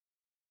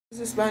This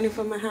is Brownie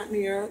from Manhattan,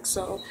 New York.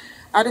 So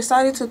I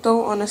decided to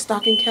throw on a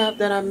stocking cap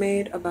that I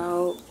made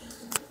about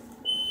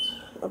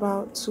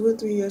 2 or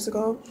 3 years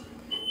ago,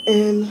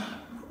 and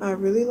I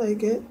really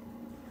like it.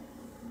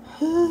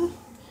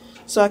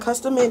 So I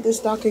custom made this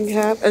stocking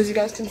cap. As you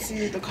guys can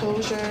see, the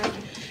closure.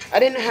 I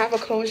didn't have a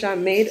closure. I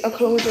made a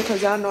closure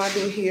because y'all know I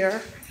do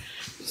hair.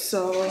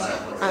 So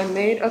I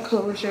made a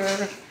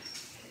closure.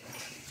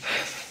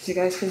 As you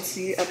guys can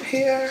see up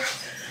here.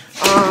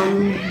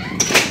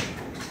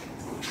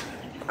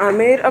 I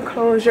made a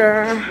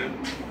closure,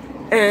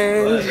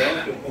 and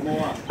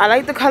I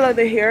like the color of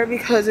the hair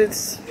because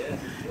it's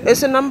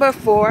a number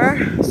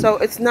 4, so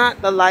it's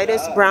not the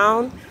lightest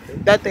brown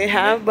that they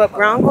have, but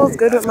brown goes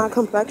good with my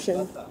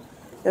complexion.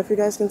 If you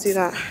guys can see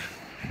that,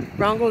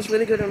 brown goes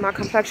really good with my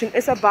complexion.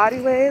 It's a body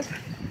wave.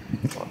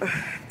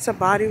 It's a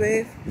body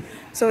wave,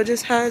 so it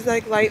just has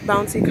like light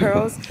bouncy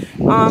curls.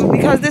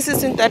 Because this is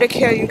synthetic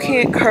hair, you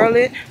can't curl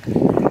it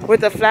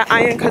with a flat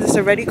iron because it's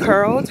already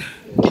curled.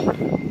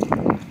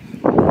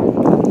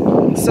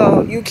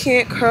 So you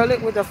can't curl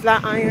it with a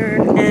flat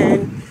iron,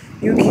 and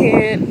you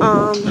can't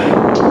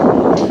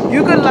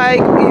you could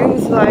like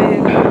use like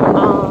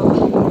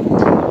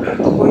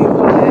what do you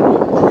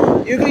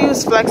call it? You could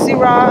use flexi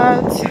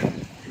rods,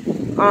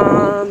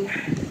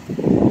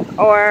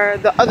 or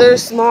the other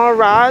small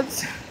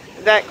rods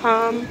that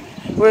come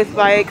with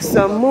like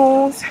some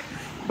mousse.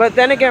 But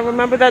then again,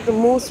 remember that the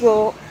mousse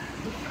will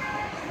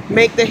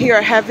make the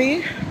hair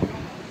heavy,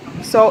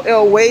 so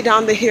it'll weigh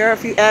down the hair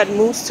if you add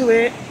mousse to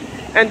it.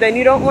 And then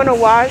you don't want to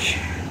wash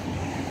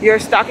your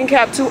stocking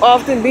cap too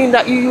often, being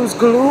that you use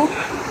glue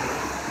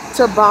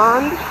to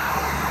bond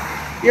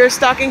your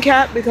stocking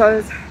cap,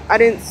 because I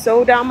didn't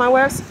sew down my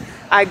wefts,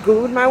 I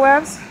glued my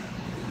wefts.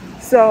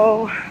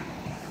 So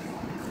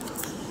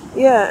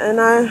yeah, and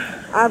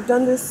I've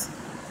done this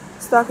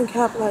stocking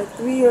cap like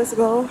 3 years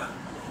ago.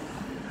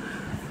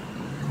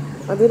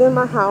 I did it in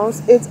my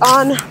house. It's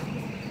on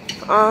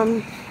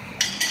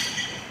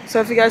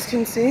so if you guys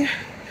can see,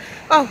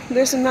 oh,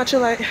 there's some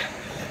natural light.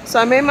 So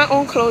I made my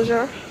own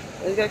closure,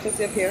 as you guys can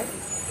see up here.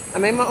 I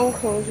made my own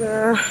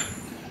closure.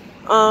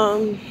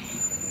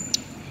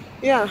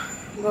 Yeah,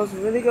 it goes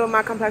really good with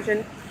my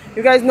complexion.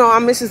 You guys know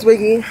I'm Mrs.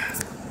 Wiggy.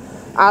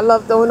 I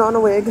love throwing on a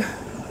wig.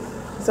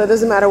 So it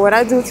doesn't matter what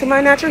I do to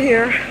my natural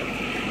hair,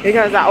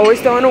 because I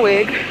always throw on a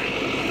wig.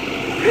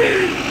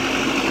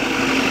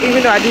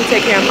 Even though I do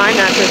take care of my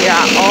natural hair,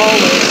 I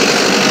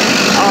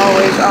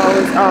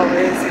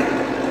always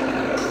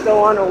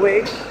throw on a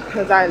wig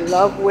because I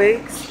love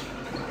wigs.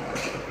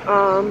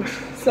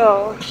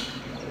 So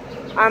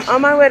I'm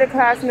on my way to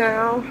class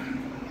now,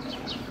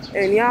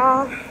 and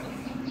y'all,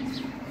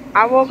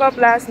 I woke up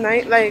last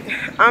night, like,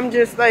 I'm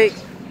just like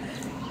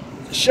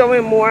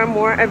showing more and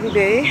more every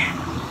day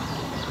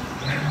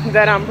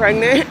that I'm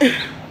pregnant.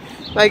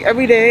 Like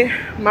every day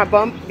my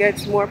bump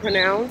gets more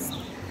pronounced,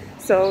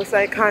 so it's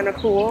like kind of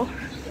cool.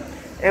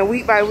 And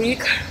week by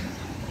week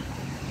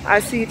I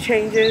see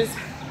changes.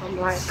 I'm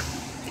like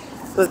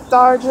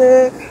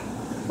lethargic.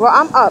 Well,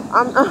 I'm up.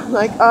 I'm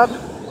like up.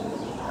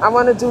 I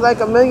want to do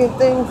like a million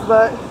things,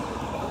 but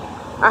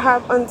I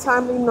have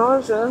untimely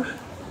nausea,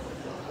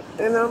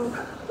 and I'm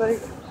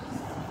like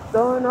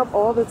throwing up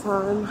all the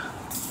time.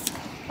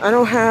 I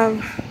don't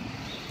have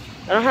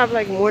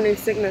like morning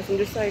sickness. I'm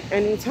just like,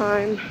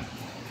 anytime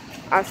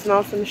I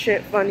smell some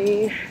shit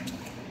funny,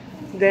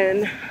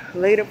 then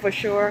later for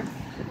sure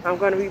I'm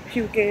gonna be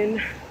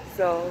puking.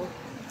 So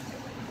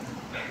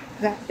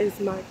that is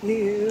my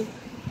new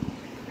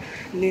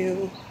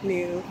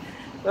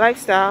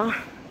lifestyle.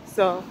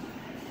 So,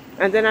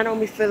 and then I don't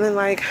be feeling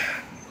like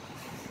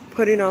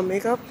putting on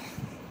makeup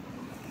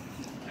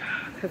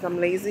because I'm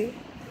lazy.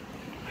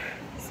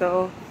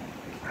 So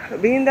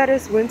being that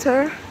it's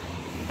winter,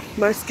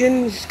 my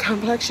skin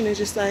complexion is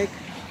just like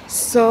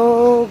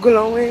so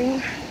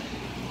glowing.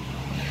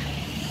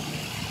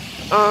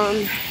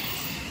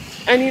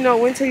 And you know,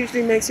 winter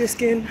usually makes your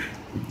skin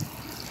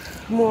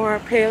more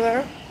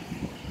paler.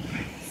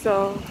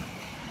 So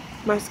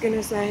my skin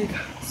is like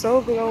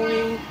so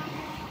glowing,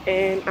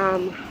 and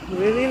I'm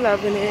really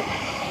loving it.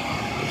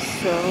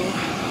 So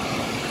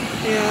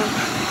yeah.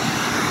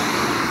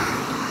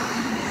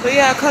 So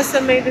yeah, I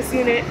custom made this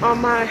unit on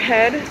my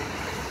head,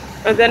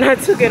 and then I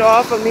took it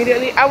off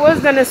immediately. I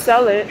was gonna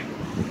sell it.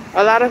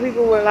 A lot of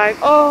people were like,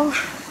 oh,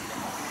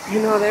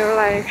 you know, they were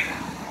like,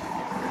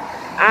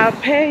 I'll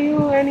pay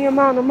you any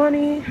amount of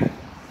money.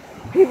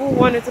 People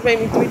wanted to pay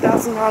me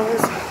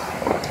 $3,000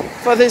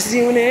 for this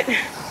unit.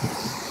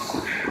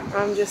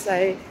 I'm just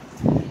like,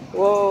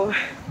 whoa,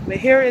 the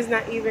hair is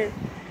not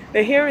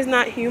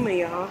human,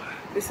 y'all.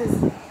 This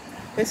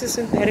is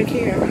synthetic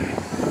hair.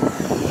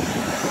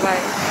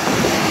 Like,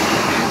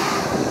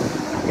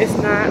 it's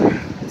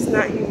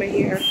not human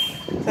hair.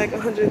 It's like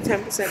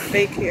 110%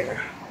 fake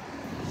hair.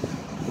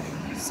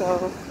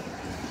 So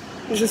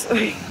it's just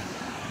like,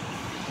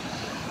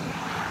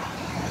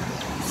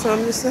 so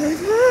I'm just like,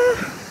 ah.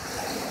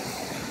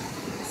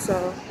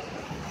 So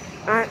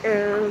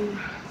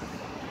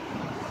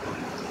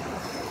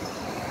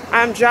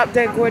I'm drop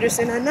dead gorgeous,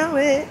 and I know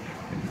it.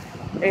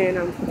 and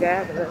I'm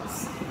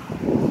fabulous.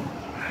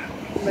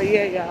 But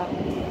yeah,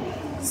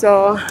 y'all.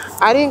 So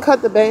I didn't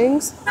cut the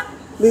bangs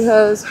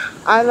because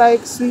I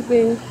like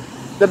sweeping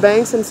the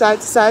bangs from side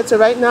to side. So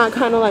right now I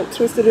kind of like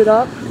twisted it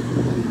up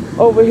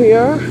over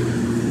here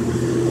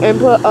and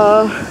put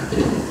a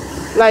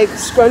like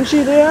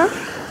scrunchie there.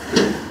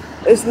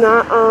 It's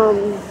not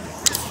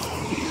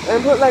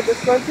and put like a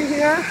scrunchie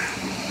here.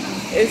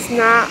 It's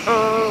not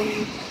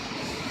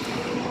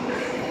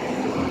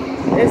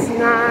it's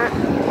not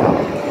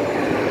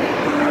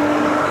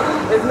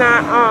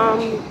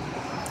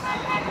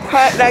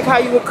cut like how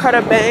you would cut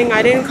a bang.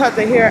 I didn't cut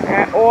the hair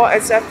at all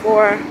except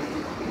for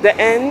the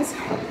ends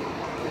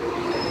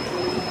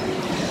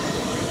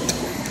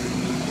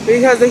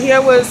because the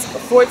hair was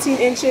 14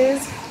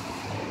 inches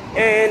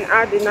and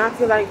I did not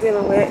feel like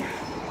dealing with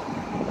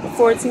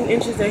 14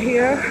 inches of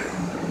hair.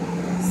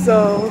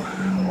 So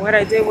what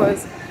I did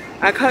was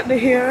I cut the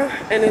hair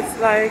and it's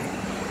like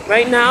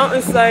right now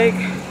it's like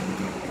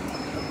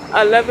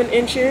 11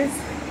 inches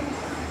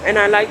and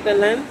I like the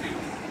length,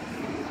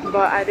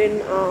 but I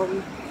didn't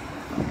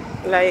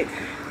like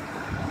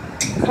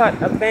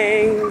cut a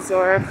bangs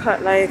or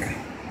cut like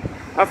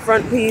a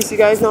front piece. You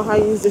guys know how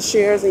you use the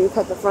shears and you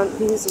cut the front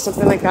piece or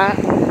something like that.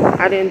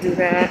 I didn't do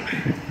that.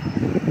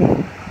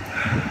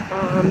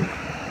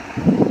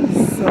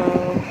 So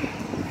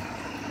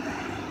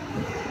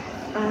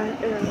I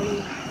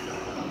am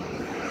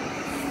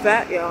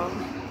fat, y'all.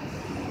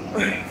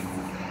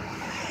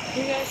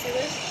 You guys see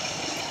this?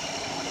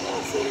 You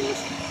guys see this?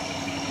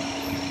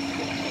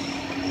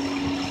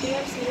 You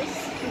guys see this?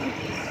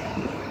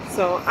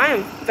 So I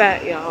am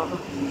fat, y'all.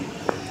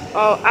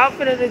 Oh,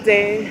 outfit of the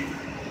day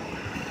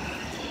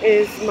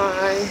is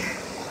my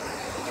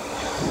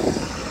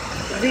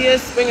Via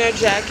Springer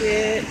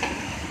jacket,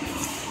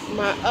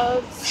 my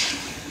Uggs,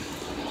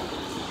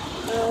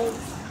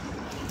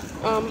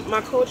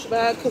 my Coach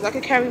bag because I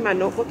could carry my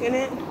notebook in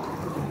it,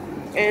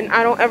 and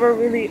I don't ever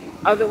really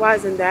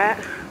otherwise than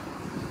that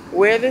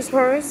wear this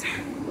purse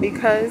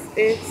because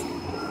it's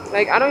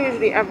like I don't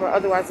usually ever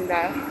otherwise than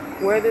that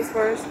wear this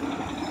purse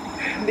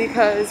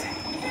because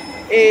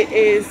it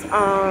is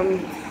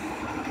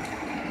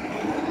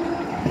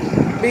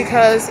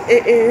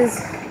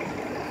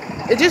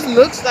it just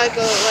looks like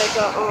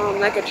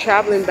a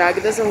traveling bag.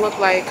 It doesn't look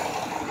like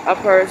a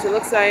purse. It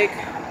looks like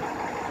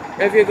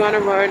if you're gonna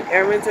run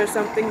errands or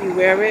something, you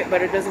wear it,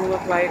 but it doesn't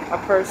look like a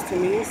purse to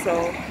me.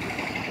 So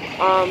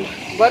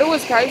but it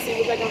was pricey. It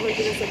was like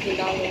 $100 and something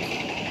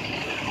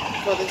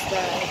for this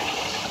bag.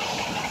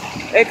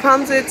 It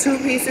comes with two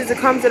pieces. It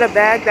comes with a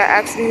bag that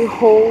actually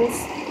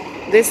holds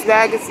this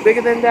bag. It's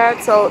bigger than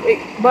that. So it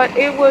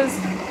was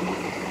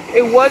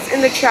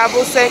in the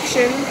travel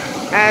section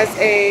as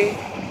a.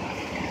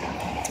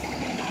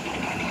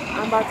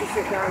 I'm about to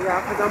sit down,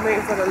 y'all, because I'm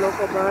waiting for the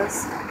local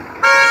bus.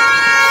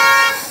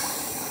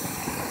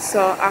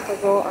 So I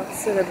could go up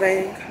to the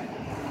bank.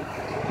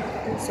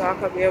 So I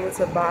could be able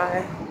to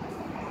buy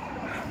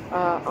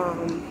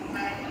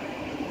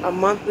a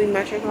monthly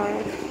Metro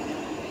card.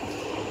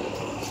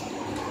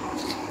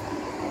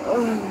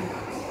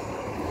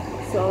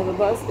 So the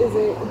bus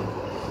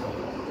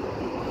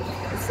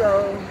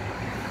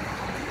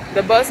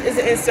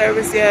isn't in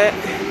service yet.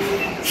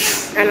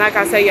 And like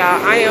I say,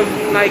 y'all, I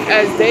am like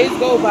as days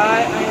go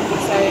by, I am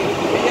just like,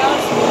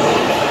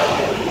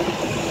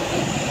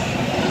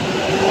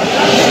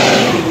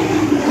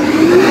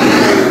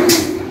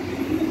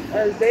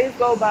 as days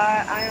go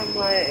by, I am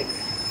like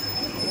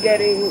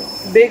getting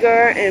bigger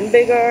and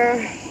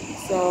bigger.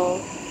 So,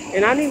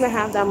 and I don't even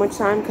have that much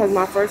time because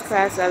my first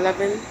class is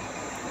 11.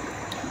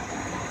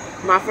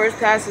 My first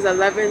class is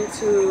 11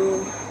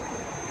 to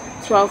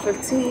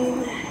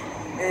 12:15,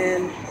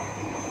 and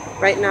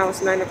right now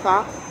it's 9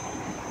 o'clock.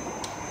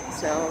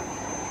 So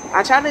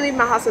I tried to leave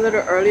my house a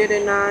little earlier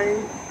than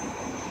 9.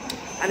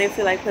 I didn't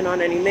feel like putting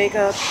on any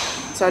makeup,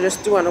 so I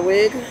just threw on a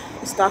wig,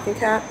 a stocking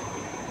cap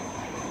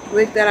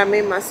wig that I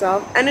made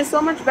myself. And it's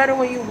so much better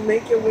when you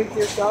make your wig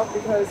yourself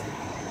because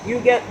you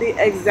get the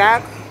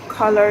exact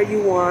color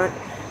you want,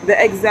 the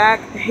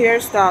exact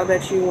hairstyle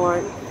that you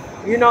want.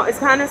 You know, it's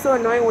kind of so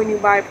annoying when you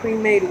buy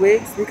pre-made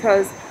wigs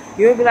because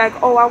you'll be like,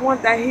 oh, I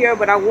want that hair,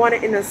 but I want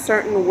it in a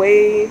certain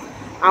wave.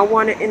 I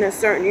want it in a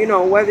certain, you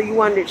know, whether you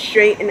want it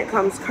straight and it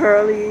comes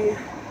curly.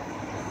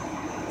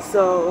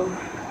 So,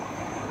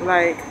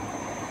 like,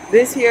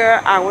 this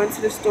year I went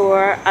to the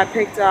store. I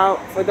picked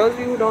out, for those of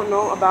you who don't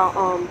know about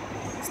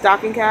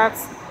stocking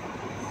caps,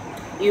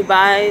 you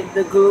buy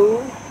the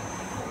glue.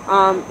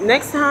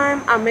 Next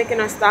time I'm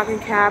making a stocking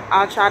cap,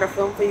 I'll try to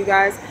film for you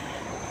guys.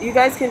 You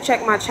guys can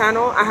check my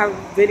channel. I have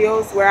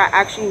videos where I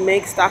actually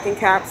make stocking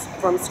caps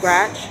from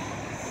scratch.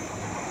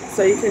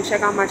 So you can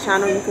check out my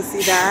channel, you can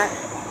see that.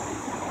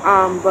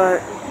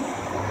 But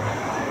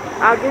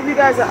I'll give you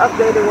guys an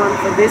updated one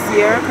for this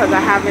year because I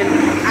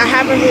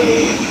haven't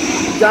really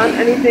done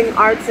anything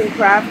arts and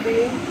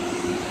crafty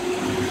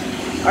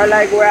or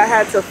like where I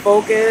had to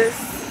focus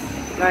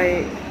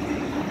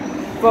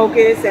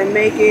and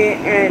make it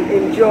and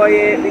enjoy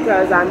it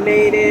because I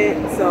made it.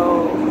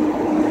 So,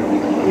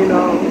 you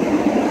know,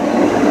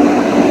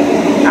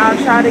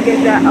 try to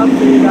get that up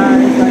to you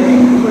guys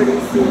like pretty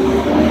soon.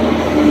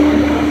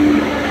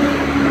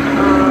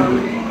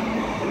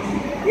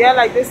 Yeah,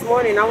 like this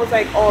morning I was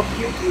like all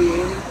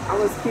pukey. I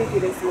was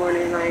pukey this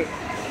morning. Like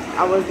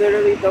I was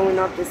literally throwing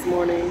up this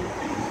morning.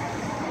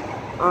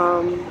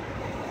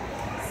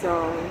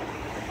 So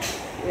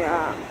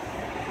yeah.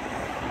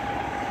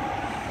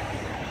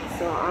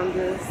 So I'm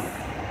just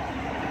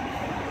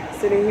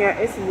sitting here.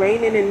 It's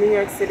raining in New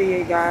York City,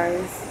 you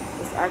guys.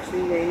 It's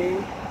actually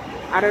raining.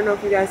 I don't know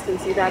if you guys can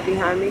see that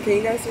behind me. Can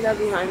you guys see that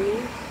behind me?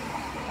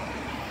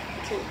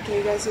 Can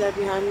you guys see that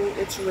behind me?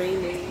 It's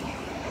raining.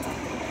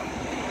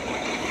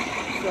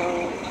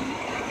 So,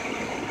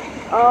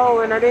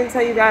 oh, and I didn't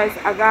tell you guys,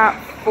 I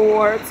got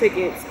 4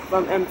 tickets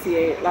from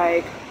MTA.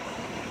 Like,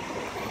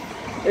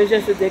 it's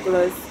just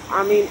ridiculous.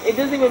 I mean, it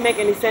doesn't even make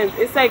any sense.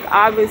 It's like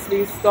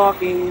obviously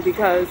stalking,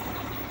 because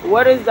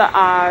what is the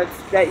odds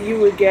that you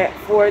would get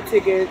 4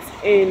 tickets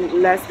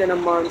in less than a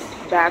month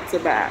back to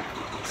back?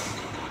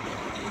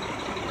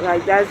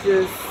 Like, that's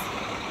just,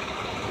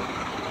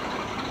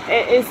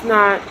 it's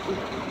not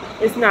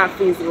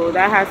feasible.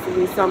 That has to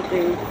be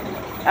something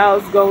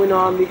else going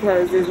on,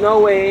 because there's no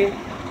way.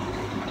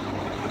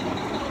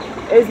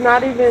 It's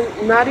not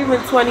even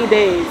 20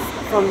 days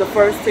from the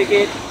first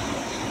ticket.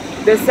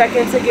 The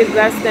second ticket is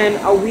less than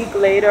a week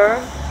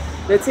later.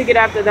 The ticket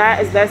after that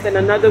is less than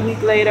another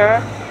week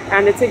later.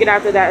 And the ticket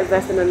after that is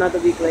less than another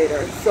week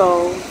later.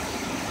 So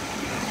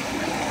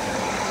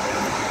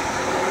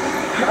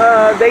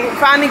they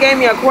finally gave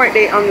me a court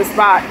date on the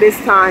spot this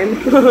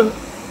time.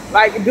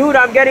 Like, dude,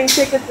 I'm getting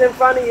tickets in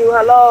front of you.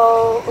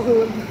 Hello.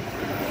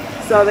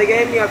 So they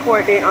gave me a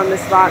court date on the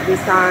spot this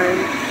time.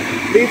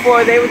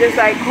 Before, they were just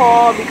like,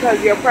 call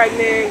because you're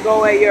pregnant,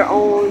 go at your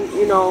own,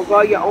 go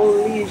at your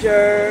own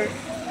leisure,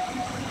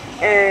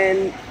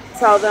 and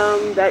tell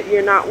them that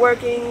you're not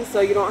working, so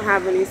you don't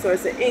have any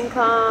source of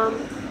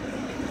income,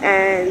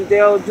 and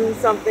they'll do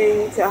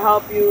something to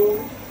help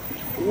you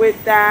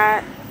with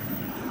that.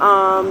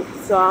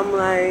 So I'm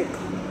like,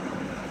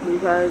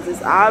 because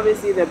it's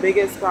obviously the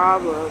biggest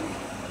problem,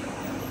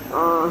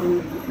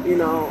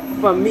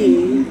 for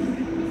me.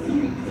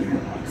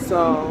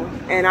 So,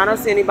 and I don't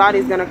see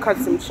anybody's gonna cut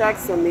some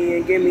checks on me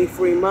and give me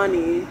free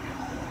money.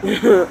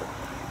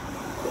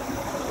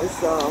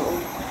 So,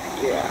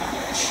 yeah.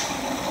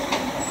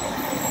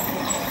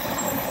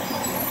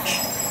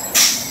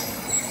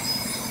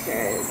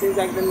 Okay, it seems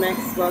like the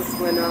next bus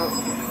went up,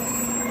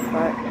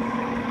 but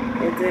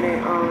it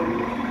didn't.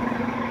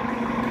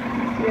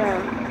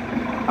 Yeah.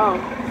 Oh,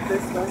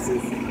 this bus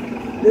is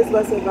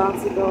about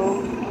to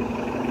go.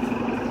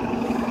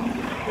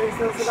 This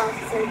bus is about to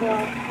take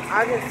off.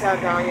 I just sat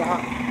down,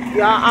 y'all.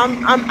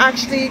 I'm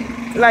actually,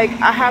 like,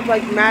 I have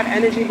like mad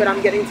energy, but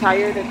I'm getting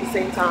tired at the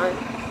same time.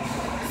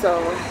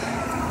 So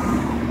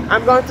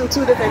I'm going through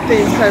 2 different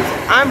things, because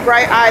I'm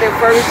bright-eyed and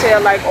fairy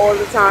tale like all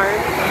the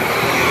time.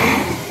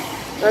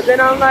 But then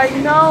I'm like,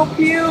 no,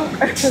 puke.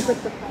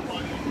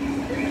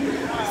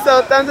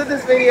 So thumbs up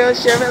this video,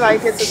 share it,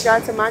 like it,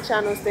 subscribe to my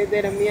channel, stay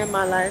there to me and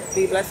my life.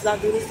 Be blessed, I'll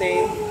do the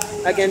same.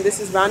 Again, this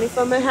is Brownie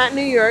from Manhattan,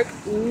 New York.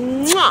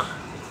 Muah!